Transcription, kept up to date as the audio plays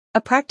A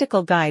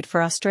practical guide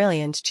for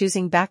Australians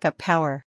choosing backup power.